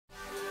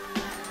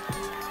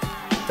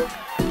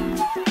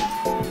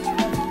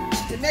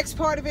next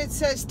part of it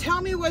says,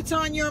 tell me what's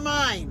on your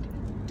mind.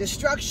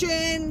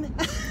 Destruction.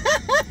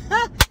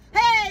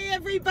 Hey,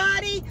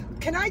 everybody.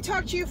 Can I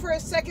talk to you for a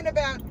second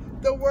about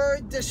the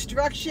word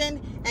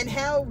destruction and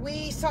how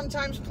we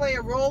sometimes play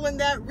a role in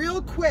that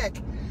real quick?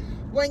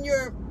 When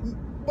you're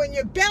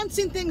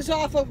bouncing things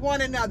off of one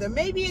another,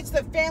 maybe it's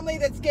the family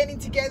that's getting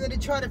together to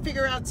try to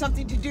figure out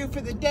something to do for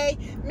the day.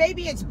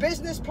 Maybe it's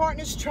business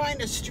partners trying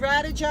to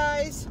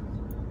strategize.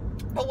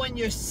 But when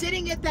you're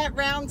sitting at that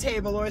round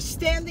table or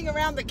standing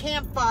around the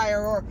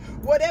campfire or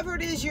whatever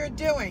it is you're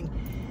doing,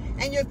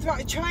 and you're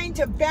trying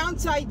to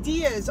bounce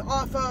ideas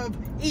off of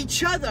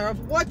each other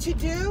of what to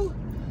do,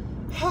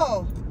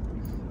 oh,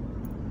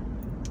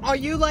 are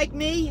you like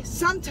me?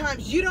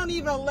 Sometimes you don't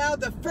even allow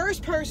the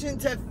first person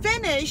to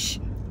finish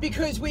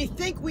because we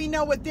think we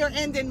know what their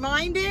end in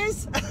mind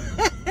is.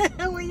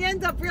 And we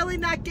end up really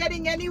not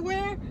getting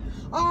anywhere.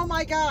 Oh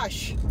my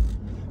gosh.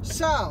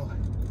 So,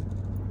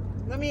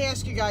 let me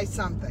ask you guys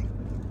something.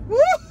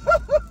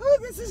 Woo-hoo-hoo-hoo,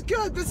 this is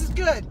good, this is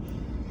good.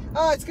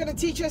 Oh, it's gonna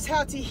teach us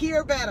how to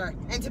hear better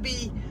and to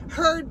be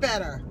heard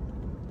better.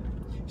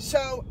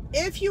 So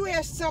if you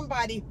ask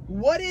somebody,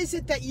 what is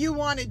it that you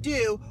want to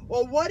do,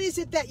 or what is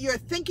it that you're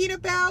thinking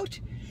about,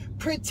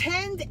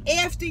 pretend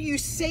after you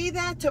say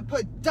that to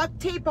put duct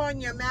tape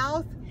on your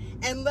mouth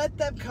and let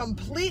them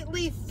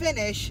completely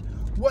finish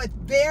what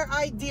their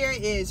idea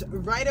is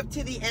right up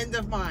to the end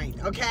of mine,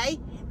 okay?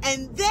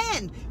 And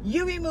then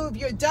you remove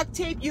your duct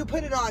tape, you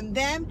put it on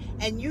them,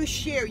 and you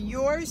share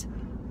yours.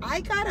 I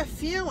got a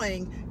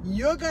feeling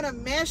you're gonna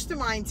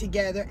mastermind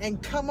together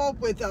and come up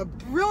with a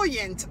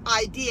brilliant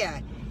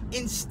idea.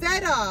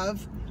 Instead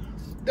of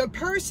the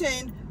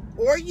person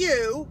or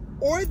you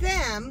or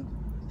them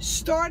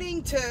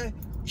starting to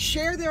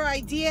share their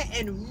idea,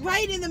 and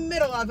right in the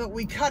middle of it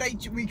we cut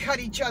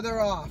each other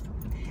off,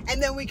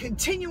 and then we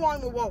continue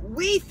on with what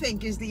we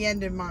think is the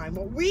end in mind,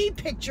 what we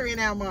picture in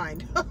our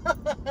mind.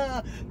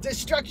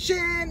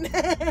 Destruction.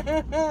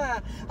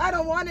 I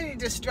don't want any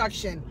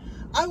destruction.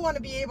 I want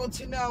to be able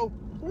to know,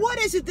 what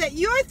is it that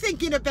you're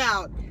thinking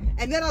about?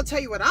 And then I'll tell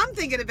you what I'm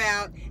thinking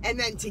about, and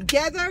then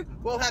together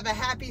we'll have a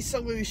happy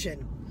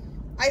solution.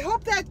 I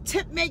hope that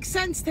tip makes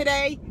sense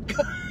today,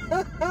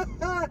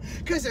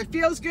 because it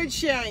feels good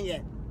sharing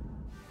it.